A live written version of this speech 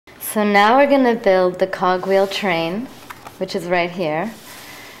So now we're going to build the cogwheel train, which is right here.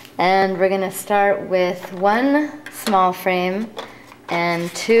 And we're going to start with one small frame and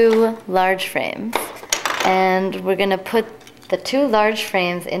two large frames. And we're going to put the two large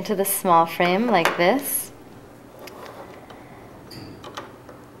frames into the small frame like this.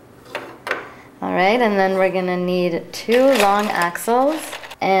 Alright, and then we're going to need two long axles.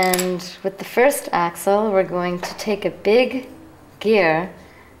 And with the first axle, we're going to take a big gear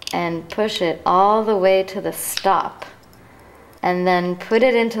and push it all the way to the stop. And then put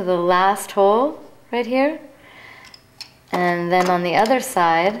it into the last hole right here. And then on the other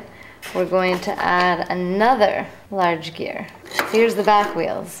side, we're going to add another large gear. Here's the back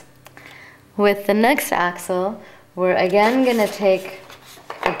wheels. With the next axle, we're again going to take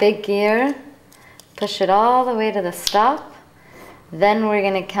a big gear, push it all the way to the stop. Then we're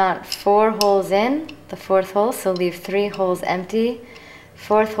going to count 4 holes in, the 4th hole, so leave 3 holes empty.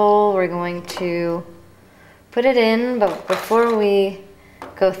 4th hole, we're going to put it in, but before we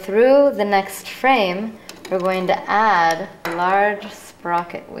go through the next frame, we're going to add a large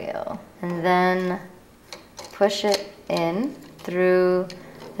sprocket wheel and then push it in through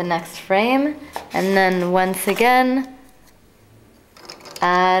the next frame, and then once again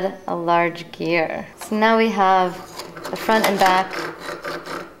add a large gear. So now we have the front and back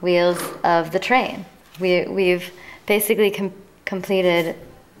wheels of the train. We've basically completed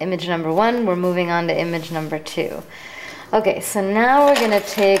image number 1. We're moving on to image number 2. Okay, so now we're going to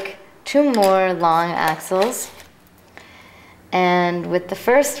take 2 more long axles, and with the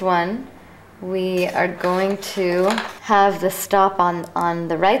first one we are going to have the stop on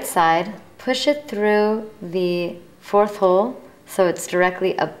the right side, push it through the 4th hole so it's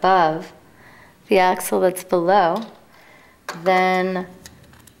directly above the axle that's below, then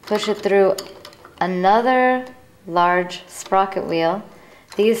push it through another large sprocket wheel.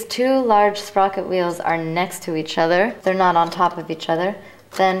 These 2 large sprocket wheels are next to each other, they're not on top of each other.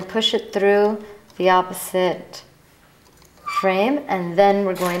 Then push it through the opposite frame, and then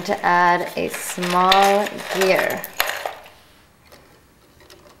we're going to add a small gear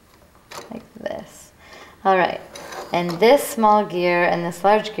like this. Alright, and this small gear and this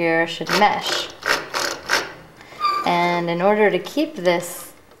large gear should mesh. And in order to keep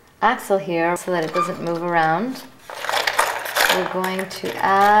this axle here so that it doesn't move around, we're going to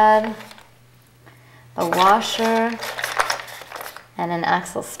add a washer and an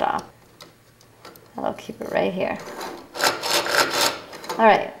axle stop. That'll keep it right here.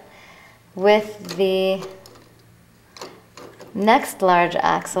 Alright, with the next large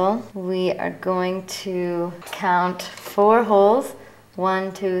axle, we are going to count 4 holes,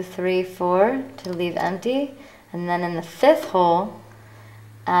 1, 2, 3, 4, to leave empty, and then in the 5th hole,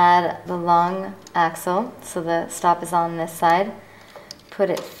 add the long axle, so the stop is on this side, put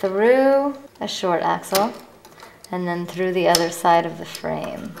it through a short axle, and then through the other side of the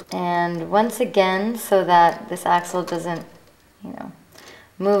frame. And once again, so that this axle doesn't,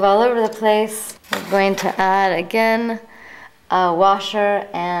 move all over the place, we're going to add again a washer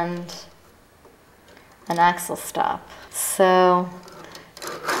and an axle stop. So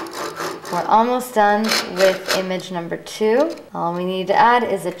we're almost done with image number 2. All we need to add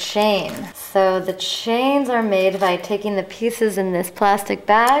is a chain. So the chains are made by taking the pieces in this plastic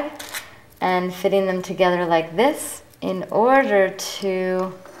bag and fitting them together like this. In order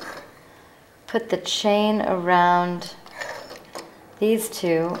to put the chain around these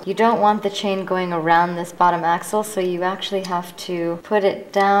 2, you don't want the chain going around this bottom axle, so you actually have to put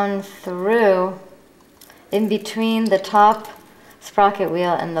it down through in between the top sprocket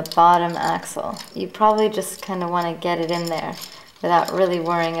wheel and the bottom axle. You probably just kind of want to get it in there without really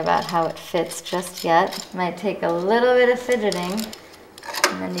worrying about how it fits just yet. It might take a little bit of fidgeting,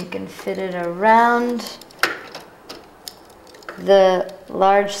 and then you can fit it around the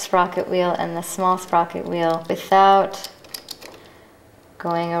large sprocket wheel and the small sprocket wheel without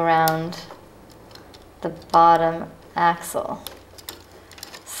going around the bottom axle.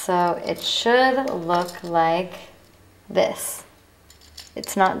 So it should look like this.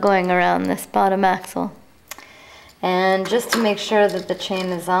 It's not going around this bottom axle. And just to make sure that the chain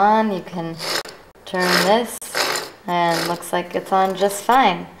is on, you can turn this, and looks like it's on just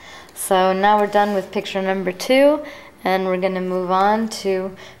fine. So now we're done with picture number 2, and we're going to move on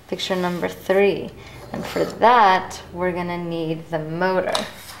to picture number 3. And for that, we're going to need the motor.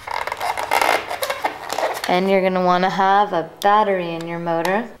 And you're going to want to have a battery in your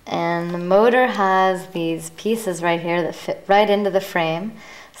motor. And the motor has these pieces right here that fit right into the frame.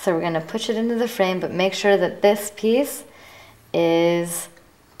 So we're going to push it into the frame, but make sure that this piece is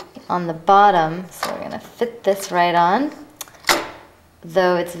on the bottom. So we're going to fit this right on.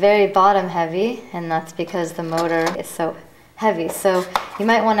 though it's very bottom heavy, and that's because the motor is so heavy. So you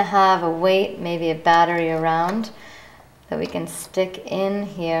might want to have a weight, maybe a battery around that we can stick in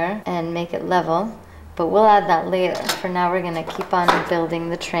here and make it level, but we'll add that later. For now, we're going to keep on building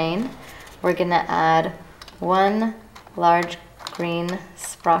the train. We're going to add one large green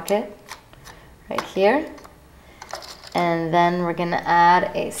sprocket right here, and then we're going to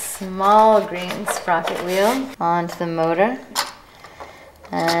add a small green sprocket wheel onto the motor.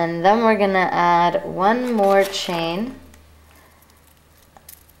 And then we're going to add one more chain,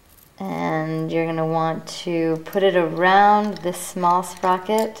 and you're going to want to put it around this small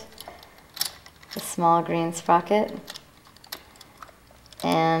sprocket, the small green sprocket,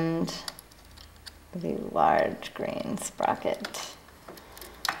 and the large green sprocket.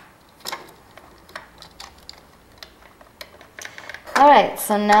 Alright,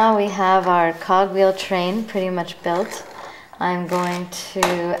 so now we have our cogwheel train pretty much built. I'm going to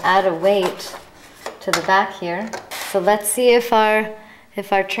add a weight to the back here. So let's see if our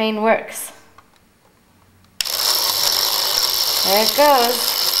train works. There it goes.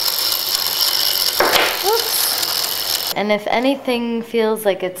 Oops. And if anything feels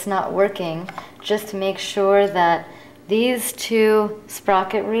like it's not working, just make sure that these two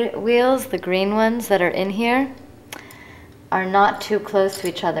sprocket wheels, the green ones that are in here, are not too close to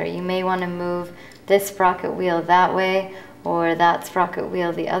each other. You may want to move this sprocket wheel that way or that sprocket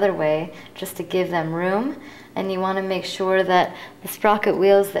wheel the other way, just to give them room. And you want to make sure that the sprocket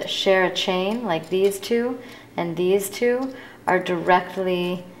wheels that share a chain, like these two and these two, are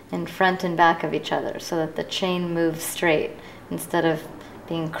directly in front and back of each other, so that the chain moves straight instead of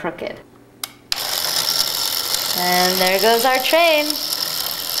being crooked. And there goes our train.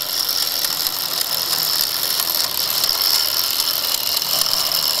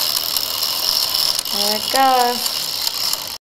 There it goes.